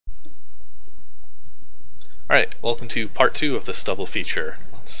Alright, welcome to part 2 of this double feature.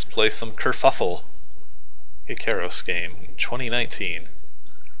 Let's play some Kerfuffle, Kkairos game in 2019.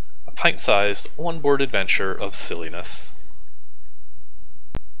 A pint-sized, one-board adventure of silliness.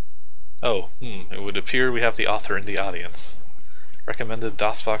 Oh, it would appear we have the author in the audience. Recommended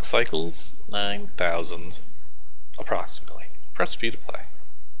DOSBox cycles, 9,000, approximately. Press B to play.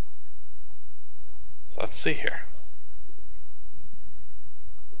 So let's see here.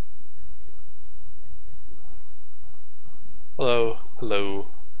 Hello, hello.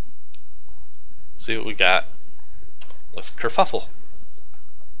 Let's see what we got with Kerfuffle.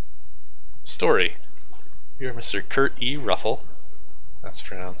 Story. You're Mr. Kurt E. Ruffle. That's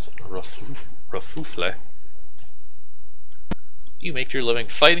pronounced Kerfuffle. You make your living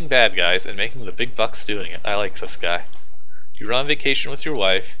fighting bad guys and making the big bucks doing it. I like this guy. You run on vacation with your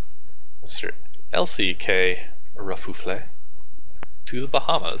wife, Mr. L.C.K. Kerfuffle, to the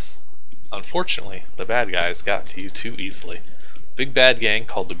Bahamas. Unfortunately, the bad guys got to you too easily. Big bad gang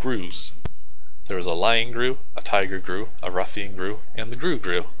called the Grews. There was a lion Grew, a tiger Grew, a ruffian Grew, and the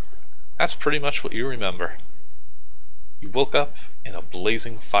Grew. That's pretty much what you remember. You woke up in a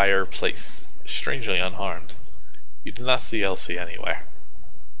blazing fire place, strangely unharmed. You did not see Elsie anywhere.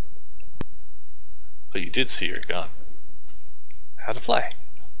 But you did see your gun. How to play.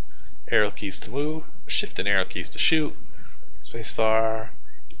 Arrow keys to move, shift and arrow keys to shoot, spacebar.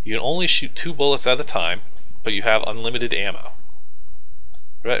 You can only shoot 2 bullets at a time, but you have unlimited ammo.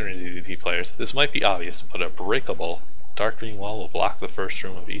 Veteran DDT players, this might be obvious, but a breakable dark green wall will block the first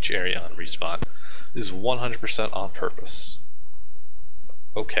room of each area on respawn. This is 100% on purpose.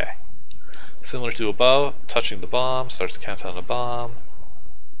 Okay. Similar to above, touching the bomb starts to count down a bomb.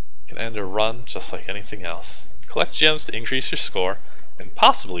 You can end or run just like anything else. Collect gems to increase your score, and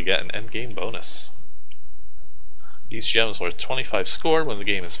possibly get an endgame bonus. These gems worth 25 score when the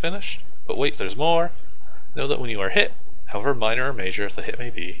game is finished, but wait, there's more. Know that when you are hit, however minor or major the hit may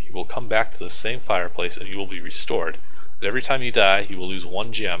be, you will come back to the same fireplace and you will be restored. But every time you die, you will lose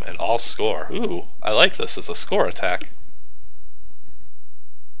 1 gem and all score. Ooh, I like this. It's a score attack.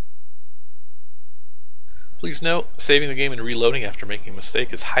 Please note, saving the game and reloading after making a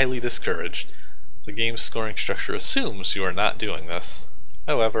mistake is highly discouraged. The game's scoring structure assumes you are not doing this.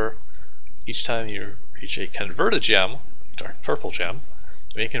 However, each time you reach a convert a gem, dark purple gem,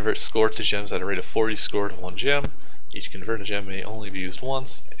 you may convert score to gems at a rate of 40 score to 1 gem. Each converted gem may only be used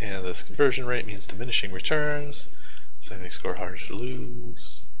once, and this conversion rate means diminishing returns, so it makes score harder to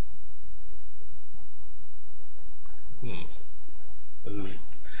lose. This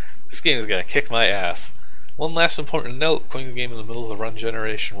game is gonna kick my ass. One last important note, putting the game in the middle of the run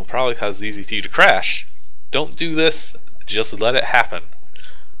generation will probably cause ZZT to crash. Don't do this, just let it happen.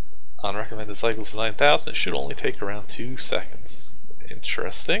 On recommended cycles of 9,000, it should only take around 2 seconds.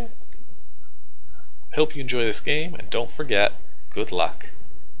 Interesting. I hope you enjoy this game, and don't forget, good luck.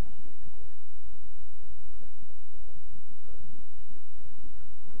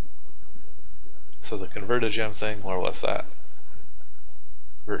 So the convert a gem thing, where was that?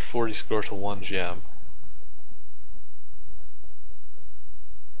 Convert 40 score to 1 gem.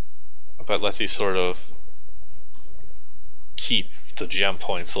 I bet lets you sort of keep the gem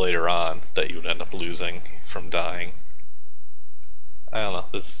points later on that you would end up losing from dying. I don't know,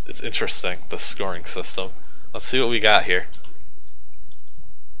 it's interesting, the scoring system. Let's see what we got here.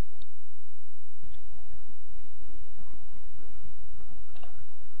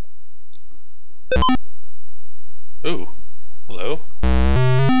 Ooh, hello?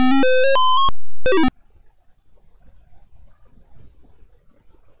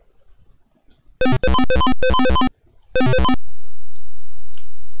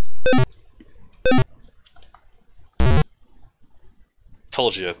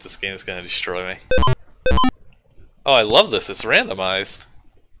 Told you that this game is gonna destroy me. Oh, I love this, it's randomized.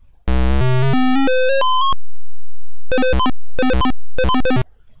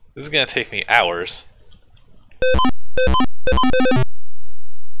 This is gonna take me hours.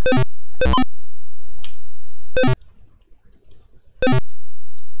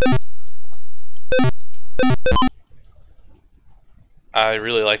 I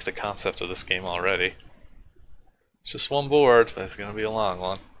really like the concept of this game already. It's just 1 board, but it's gonna be a long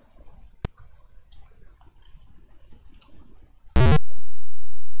one.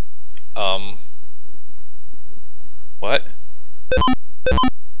 What?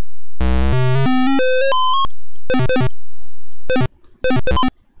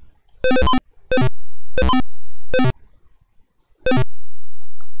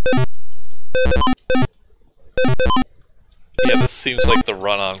 Yeah, this seems like the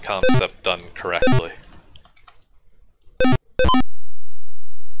run-on concept done correctly.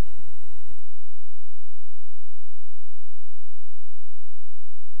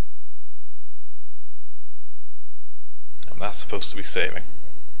 not supposed to be saving.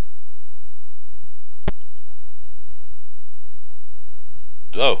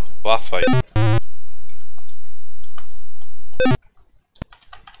 Oh, boss fight.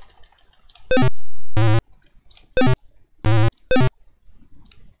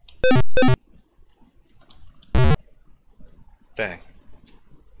 Dang.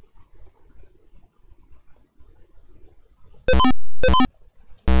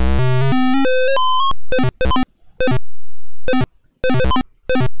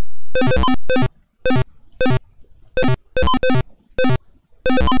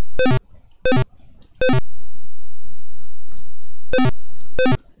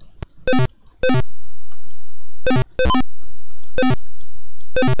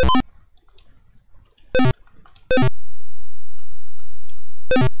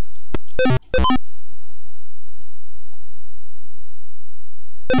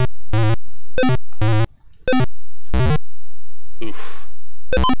 Oof.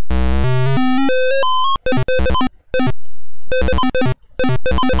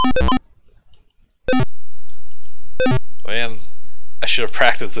 Man, I should have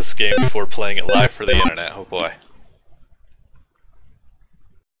practiced this game before playing it live for the internet. Oh boy.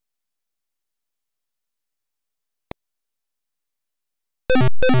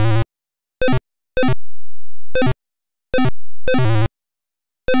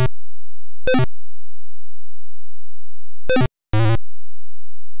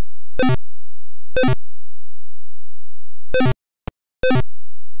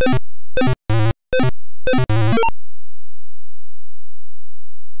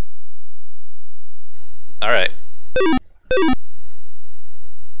 Alright.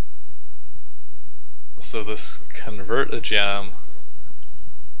 So this convert a gem.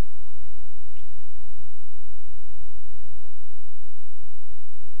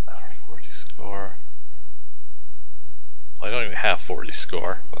 Our 40 score. Well, I don't even have 40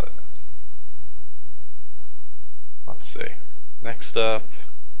 score, but let's see. Next up.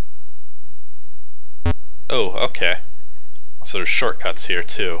 Oh, okay. So there's shortcuts here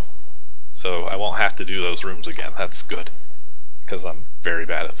too. So I won't have to do those rooms again. That's good. Because I'm very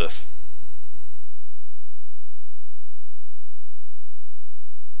bad at this.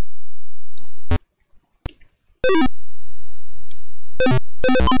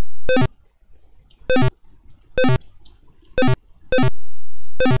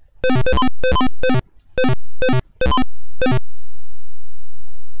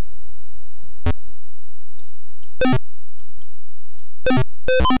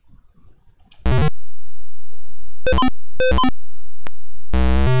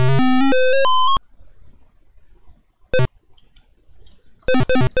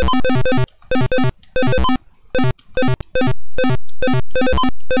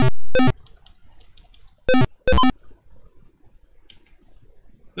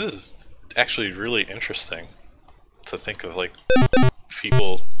 This is actually really interesting to think of, like,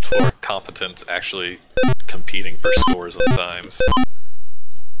 people who are competent actually competing for scores and times.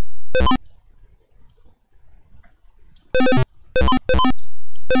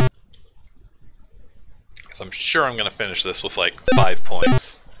 Because I'm sure I'm going to finish this with like 5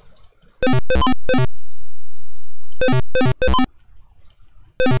 points.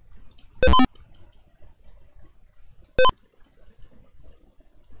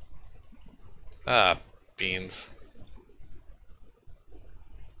 Ah, beans.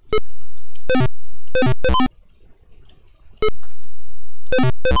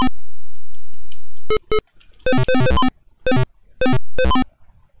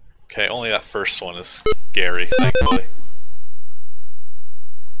 Okay, only that first one is scary, thankfully.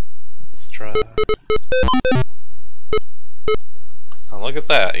 Let's try. Oh, look at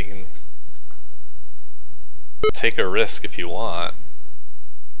that. You can take a risk if you want.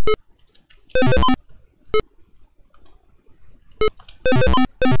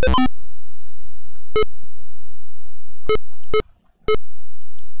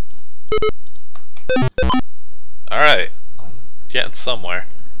 Alright, I'm getting somewhere.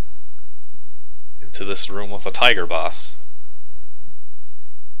 Into this room with a tiger boss.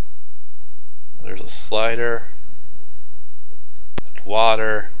 There's a slider. And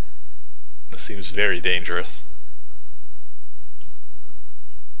water. This seems very dangerous.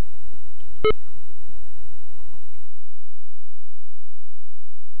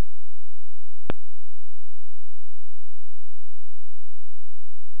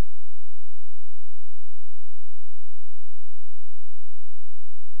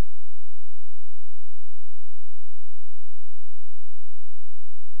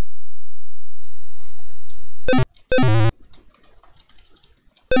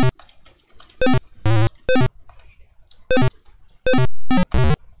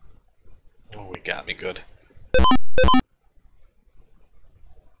 good.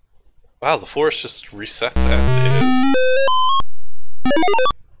 Wow, the forest just resets as it is.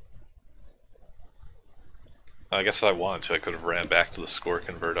 I guess if I wanted to, I could have ran back to the score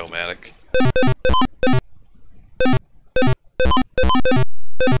convert-o-matic.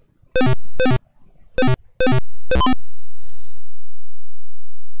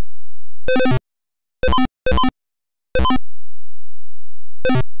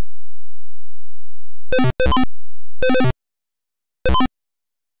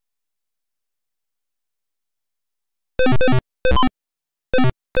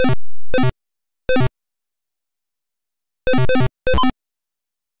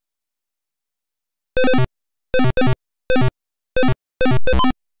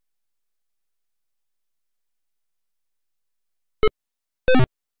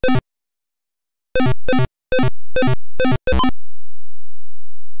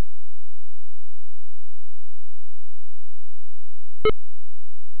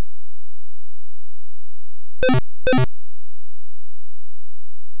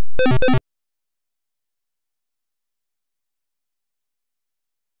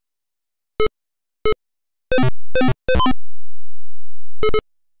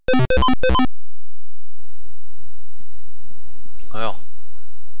 Well,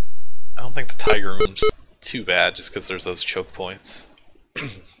 I don't think the tiger room's too bad just because there's those choke points.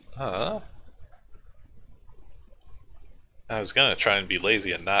 I was gonna try and be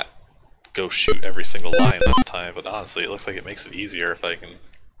lazy and not go shoot every single line this time, but honestly, it looks like it makes it easier if I can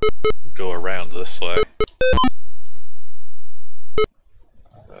go around this way.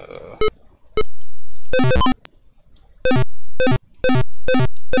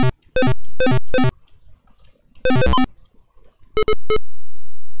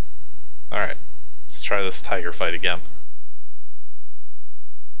 Alright, let's try this tiger fight again.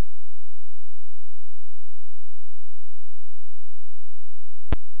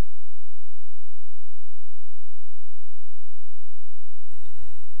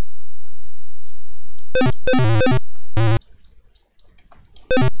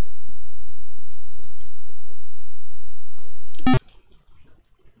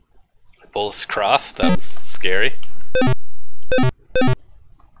 Bullets crossed, that was scary.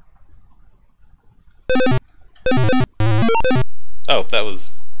 Oh, that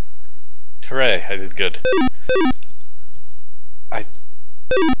was... Hooray, I did good. I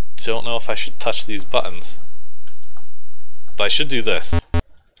don't know if I should touch these buttons. But I should do this.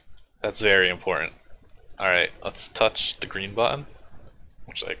 That's very important. Alright, let's touch the green button,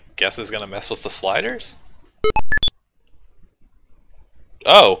 which I guess is gonna mess with the sliders?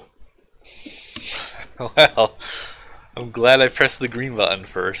 Oh! Well, I'm glad I pressed the green button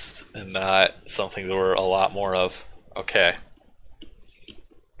first, and not something there were a lot more of. Okay.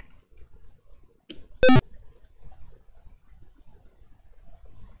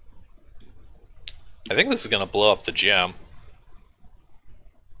 I think this is gonna blow up the gem.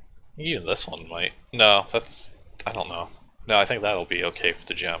 Even this one might. No, that's... I don't know. No, I think that'll be okay for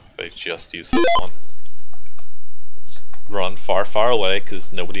the gem if I just use this one. Let's run far, far away,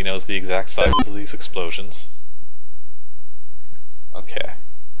 because nobody knows the exact sizes of these explosions. Okay.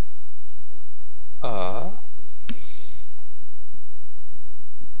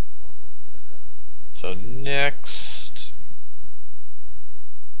 So next...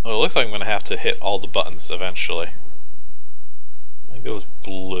 Oh, it looks like I'm gonna have to hit all the buttons eventually. I go with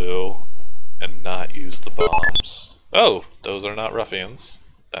blue and not use the bombs. Oh, those are not ruffians.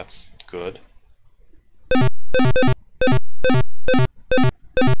 That's good.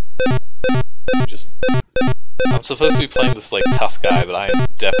 I'm supposed to be playing this like tough guy, but I am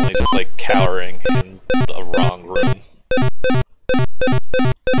definitely just like cowering in the wrong room.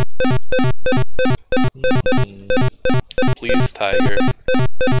 Please, tiger.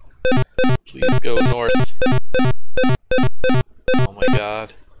 Please go north. Oh my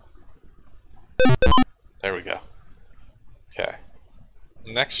god. There we go. Okay.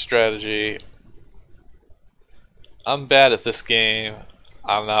 Next strategy. I'm bad at this game.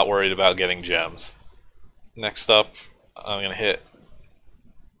 I'm not worried about getting gems. Next up, I'm gonna hit.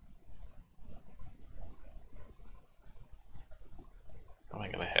 What am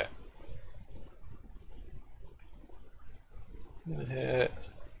I gonna hit? I'm gonna hit.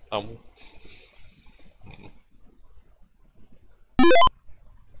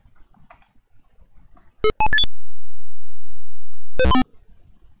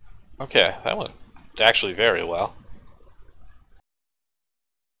 Okay, that went actually very well.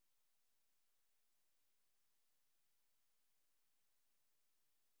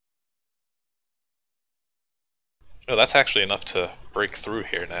 Oh, that's actually enough to break through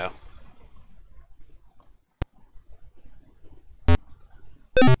here now.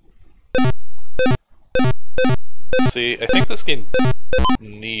 See, I think this game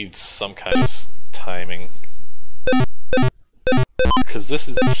needs some kind of timing. Because this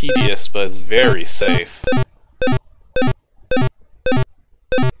is tedious, but it's very safe.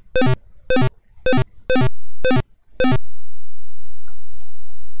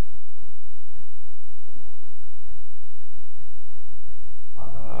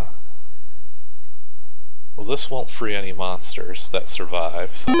 Well, this won't free any monsters that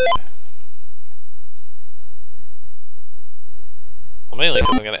survive, so... Well, mainly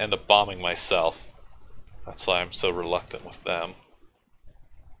because I'm going to end up bombing myself. That's why I'm so reluctant with them.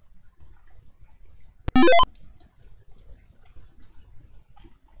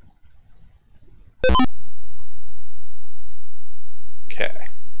 Okay.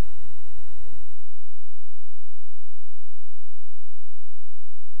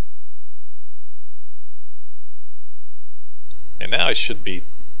 And now I should be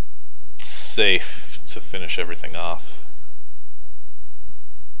safe to finish everything off.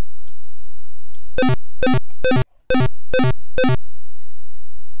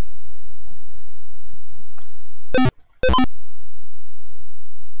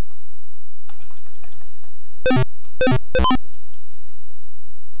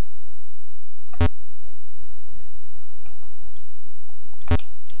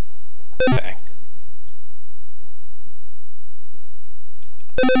 Okay.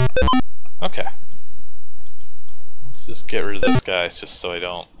 Okay. Let's just get rid of this guy just so I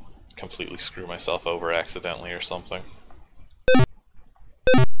don't completely screw myself over accidentally or something.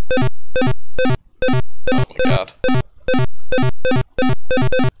 Oh my god.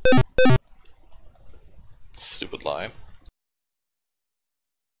 Stupid line.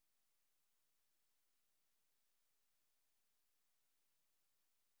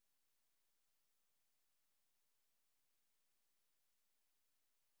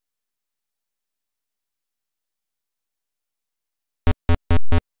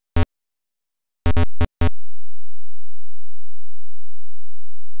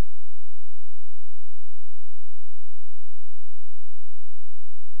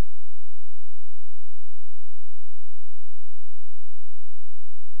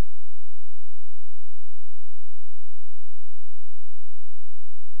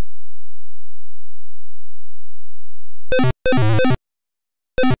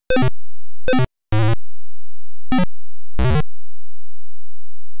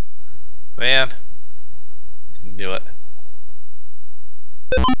 Man, knew it.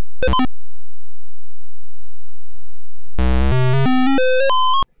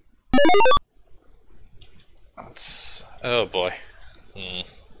 That's... oh boy.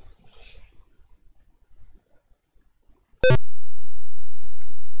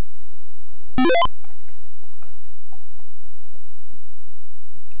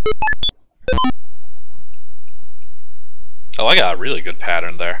 Oh, I got a really good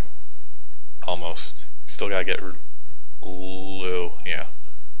pattern there. Almost. Still gotta get Lou, yeah.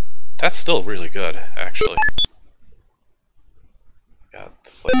 That's still really good, actually. God,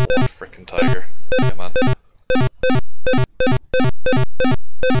 it's like one frickin' tiger. Come on.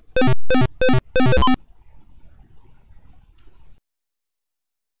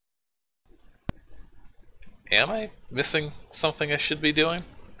 Am I missing something I should be doing?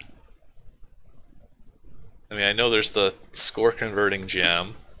 I mean, I know there's the score converting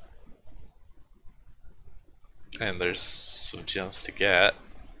gem. And there's some gems to get.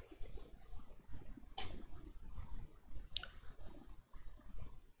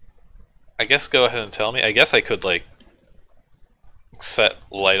 I guess go ahead and tell me. I guess I could, like,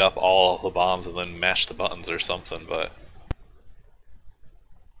 light up all the bombs and then mash the buttons or something, but...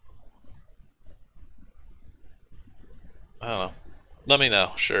 I don't know. Let me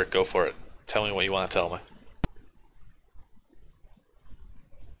know. Sure, go for it. Tell me what you want to tell me.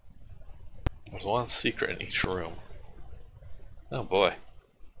 There's one secret in each room. Oh boy.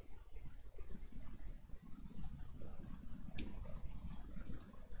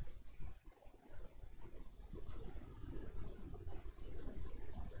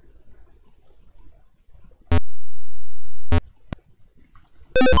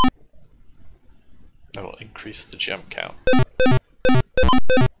 I will increase the gem count.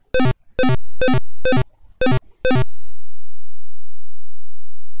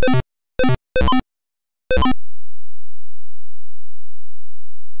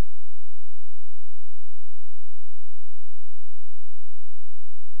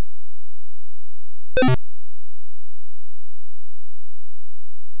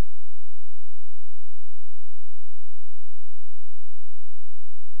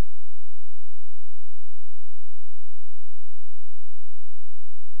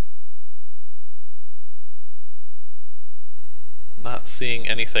 seeing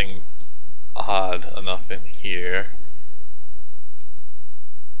anything odd enough in here.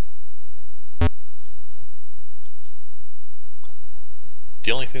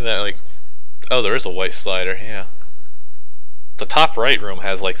 The only thing that, like, oh, there is a white slider, yeah. The top right room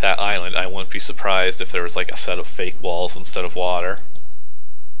has like that island. I wouldn't be surprised if there was like a set of fake walls instead of water.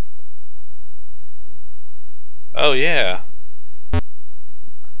 Oh yeah.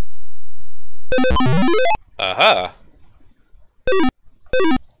 Aha.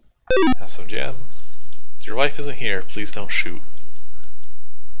 Has some gems. Your wife isn't here, please don't shoot.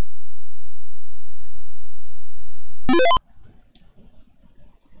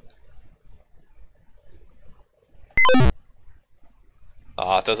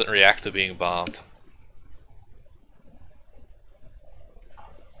 Ah, it doesn't react to being bombed.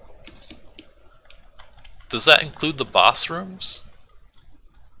 Does that include the boss rooms?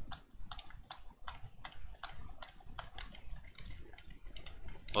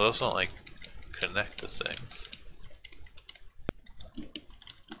 Well, those don't, like, connect to things.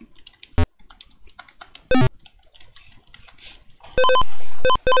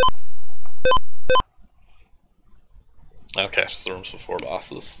 Okay, just the rooms before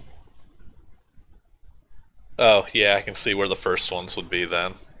bosses. Oh, yeah, I can see where the first ones would be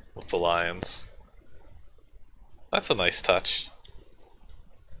then, with the lions. That's a nice touch.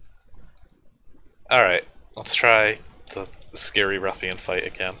 Alright, let's try the scary ruffian fight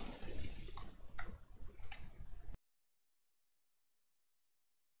again.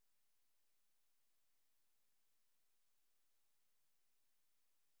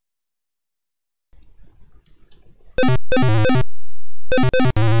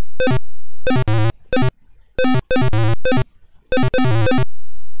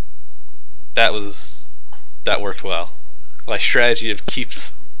 That worked well. My strategy of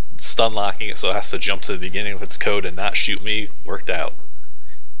keeps stun locking it so it has to jump to the beginning of its code and not shoot me worked out.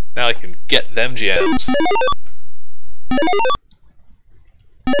 Now I can get them gems.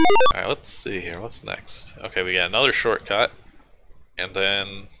 Alright, let's see here. What's next? Okay, we got another shortcut. And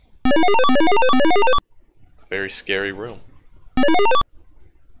then a very scary room.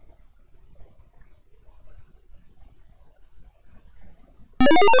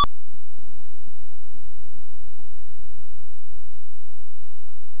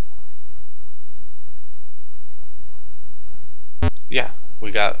 Yeah,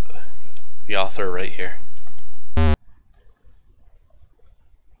 we got the author right here.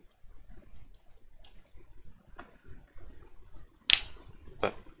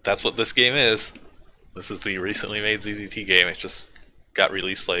 That's what this game is. This is the recently made ZZT game. It just got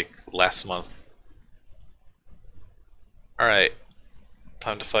released like last month. Alright,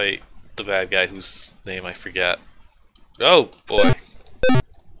 time to fight the bad guy whose name I forget. Oh boy!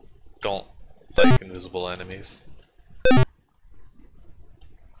 Don't like invisible enemies.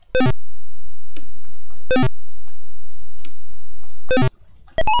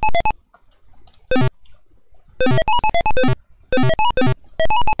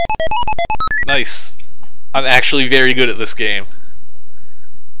 Nice! I'm actually very good at this game.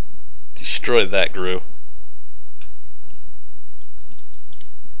 Destroyed that Gru.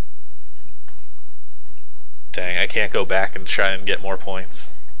 Dang, I can't go back and try and get more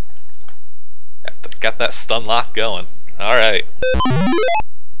points. Got that stun lock going. Alright.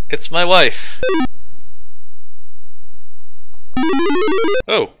 It's my wife!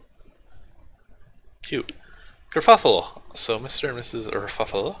 Oh! Cute. Kerfuffle! So Mr. and Mrs.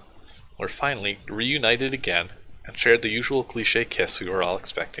 Kerfuffle were finally reunited again and shared the usual cliche kiss we were all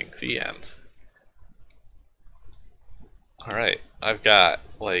expecting. The end. Alright, I've got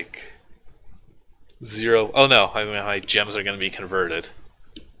like 0. Oh no, I mean my gems are going to be converted.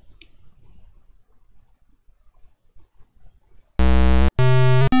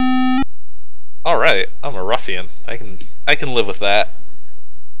 Alright, I'm a ruffian. I can live with that.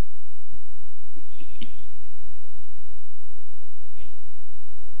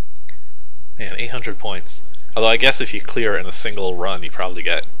 Man, 800 points. Although I guess if you clear it in a single run, you probably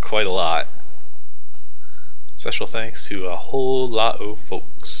get quite a lot. Special thanks to a whole lot of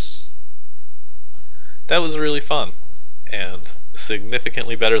folks. That was really fun, and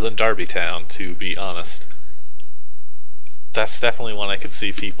significantly better than Derby Town, to be honest. That's definitely one I could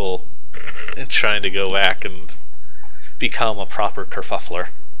see people trying to go back and become a proper kerfuffler,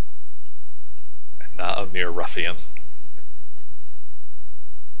 and not a mere ruffian.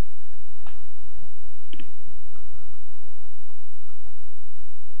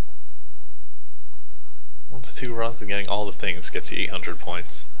 One to 2 runs and getting all the things gets you 800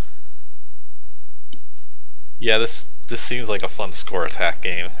 points. Yeah, this seems like a fun score attack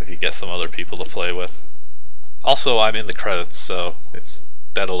game if you get some other people to play with. Also, I'm in the credits, so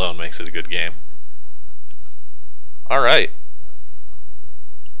that alone makes it a good game. Alright.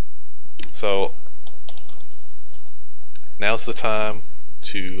 So, now's the time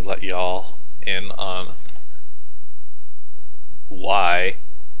to let y'all in on why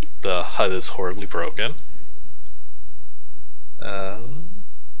the HUD is horribly broken. Let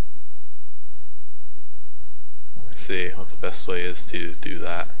me see what the best way is to do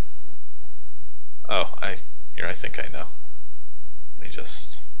that. Oh, I think I know. Let me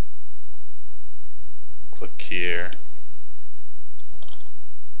just click here.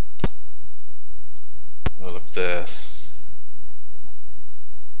 Load up this.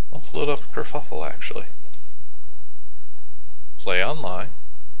 Let's load up Kerfuffle actually. Play online.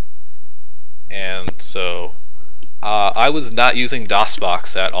 And so I was not using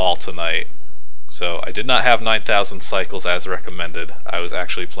DOSBox at all tonight. So I did not have 9,000 cycles as recommended. I was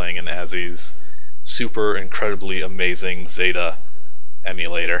actually playing in Azzy's super incredibly amazing Zeta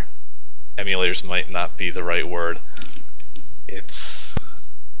emulator. Emulators might not be the right word. It's...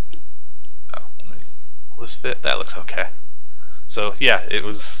 oh, will this fit? That looks okay. So yeah, it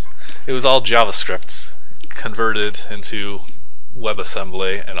was all JavaScript converted into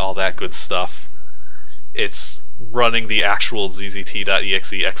WebAssembly and all that good stuff. It's running the actual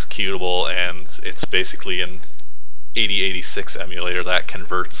zzt.exe executable, and it's basically an 8086 emulator that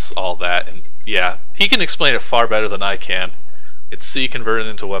converts all that. And yeah, he can explain it far better than I can. It's C converted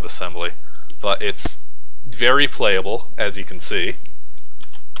into WebAssembly, but it's very playable, as you can see.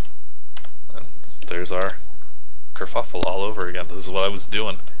 And there's our Kerfuffle all over again. This is what I was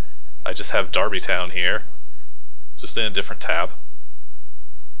doing. I just have Darbytown here, just in a different tab.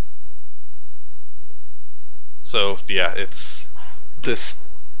 So yeah, it's this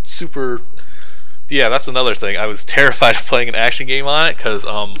super... yeah, that's another thing. I was terrified of playing an action game on it because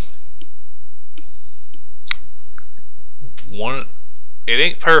it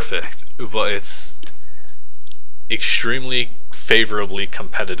ain't perfect, but it's extremely favorably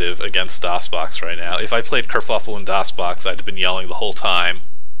competitive against DOSBox right now. If I played Kerfuffle in DOSBox, I'd have been yelling the whole time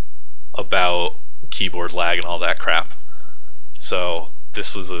about keyboard lag and all that crap. So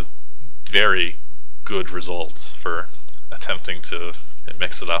this was a very good result for attempting to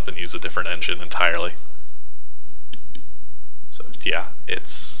mix it up and use a different engine entirely. So yeah,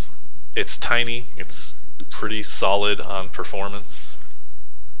 it's tiny, it's pretty solid on performance.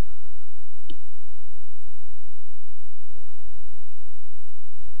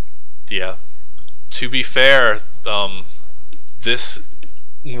 Yeah, to be fair, this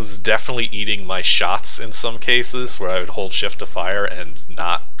was definitely eating my shots in some cases where I would hold shift to fire and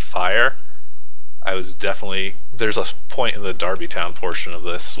not fire. I was definitely... there's a point in the Darbytown portion of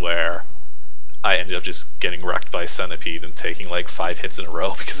this where I ended up just getting wrecked by Centipede and taking like 5 hits in a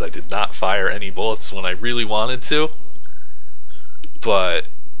row because I did not fire any bullets when I really wanted to. But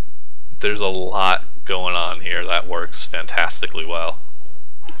there's a lot going on here that works fantastically well.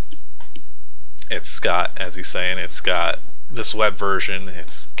 It's got, as he's saying, it's got this web version,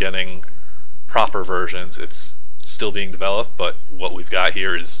 it's getting proper versions, it's still being developed, but what we've got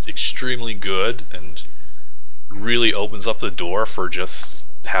here is extremely good and really opens up the door for just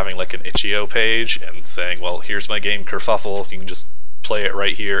having like an itch.io page and saying, well, here's my game Kerfuffle, you can just play it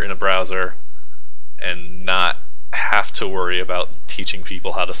right here in a browser and not have to worry about teaching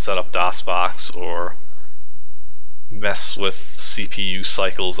people how to set up DOSBox or mess with CPU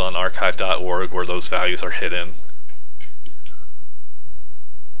cycles on archive.org where those values are hidden.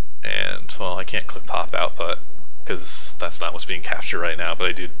 And, well, I can't click pop out, but because that's not what's being captured right now, but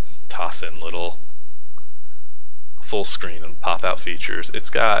I did toss in little full screen and pop out features. It's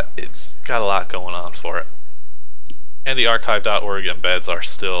got a lot going on for it. And the archive.org embeds are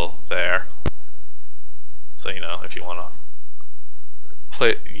still there. So, you know, if you want to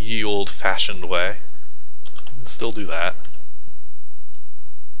play it ye old-fashioned way, you can still do that.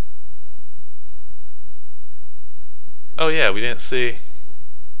 Oh yeah, we didn't see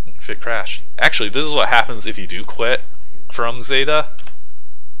if it crashed. Actually, this is what happens if you do quit from Zeta.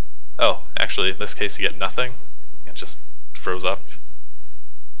 Oh, actually, in this case you get nothing. It just froze up.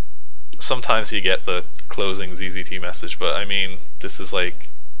 Sometimes you get the closing ZZT message, but I mean, this is like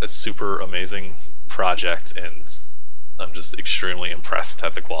a super amazing project, and I'm just extremely impressed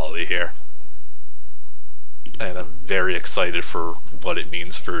at the quality here. And I'm very excited for what it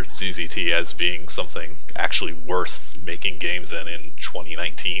means for ZZT as being something actually worth making games in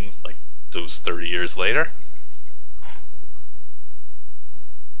 2019, like those 30 years later.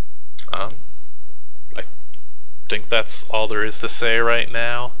 I think that's all there is to say right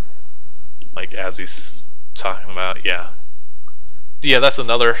now. Like, as he's talking about, yeah, that's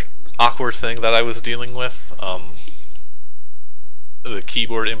another awkward thing that I was dealing with. The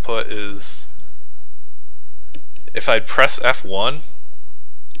keyboard input is, if I'd press F1,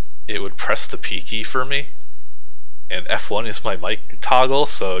 it would press the P key for me, and F1 is my mic toggle,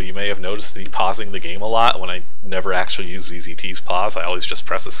 so you may have noticed me pausing the game a lot when I never actually use ZZT's pause. I always just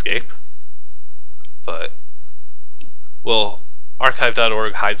press escape. But, well,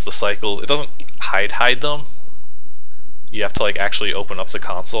 archive.org hides the cycles. It doesn't hide them. You have to like actually open up the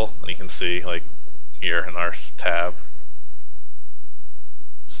console, and you can see like here in our tab,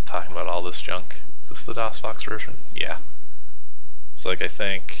 it's talking about all this junk. Is this the DOSBox version? Yeah. So like I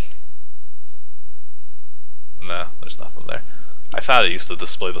think, no, there's nothing there. I thought it used to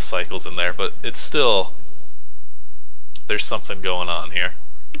display the cycles in there, but it's still, there's something going on here.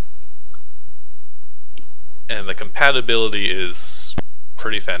 And the compatibility is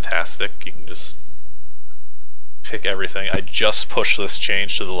pretty fantastic. You can just pick everything. I just pushed this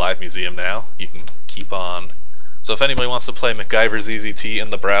change to the Live Museum now. You can keep on. So if anybody wants to play MacGyver ZZT in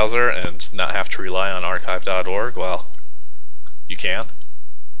the browser and not have to rely on archive.org, well, you can.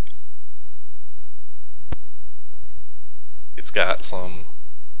 It's got some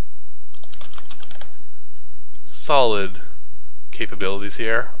solid capabilities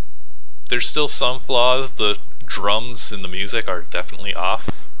here. There's still some flaws. The drums in the music are definitely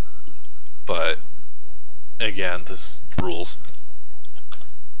off, but again, this rules.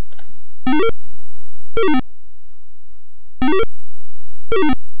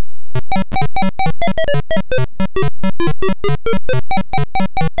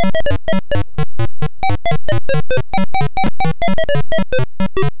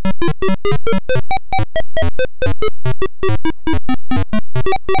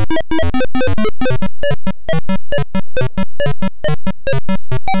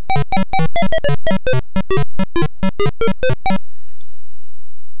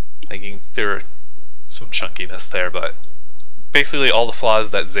 There are some chunkiness there, but basically all the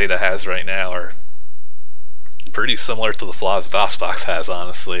flaws that Zeta has right now are pretty similar to the flaws DOSBox has,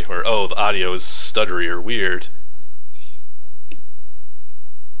 honestly, where, oh, the audio is stuttery or weird.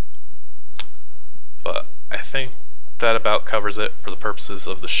 But I think that about covers it for the purposes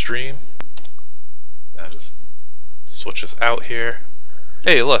of the stream. I just switch this out here.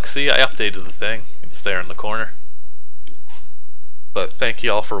 Hey, look, see, I updated the thing. It's there in the corner. But thank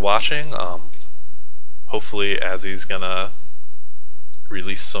you all for watching. Hopefully Azzy's gonna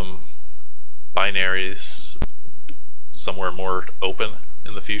release some binaries somewhere more open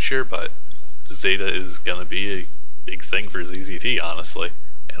in the future, but Zeta is gonna be a big thing for ZZT, honestly,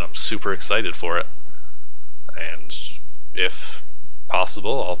 and I'm super excited for it. And if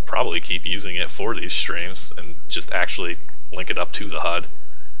possible, I'll probably keep using it for these streams and just actually link it up to the HUD,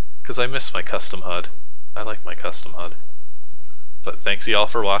 because I miss my custom HUD. I like my custom HUD. But thanks y'all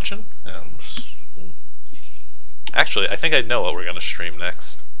for watching, and actually I think I know what we're going to stream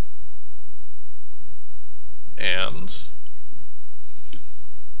next. And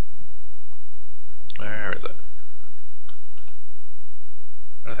where is it?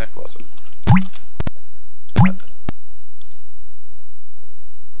 Where the heck was it? What?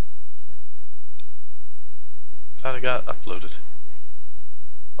 I thought it got uploaded.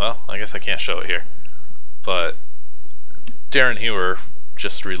 Well, I guess I can't show it here. But Darren Hewer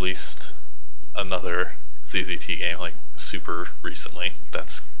just released another ZZT game, like, super recently.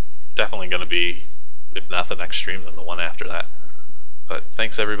 That's definitely going to be, if not the next stream, then the one after that. But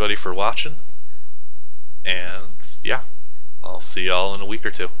thanks everybody for watching, and yeah, I'll see y'all in a week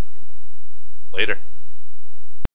or two. Later.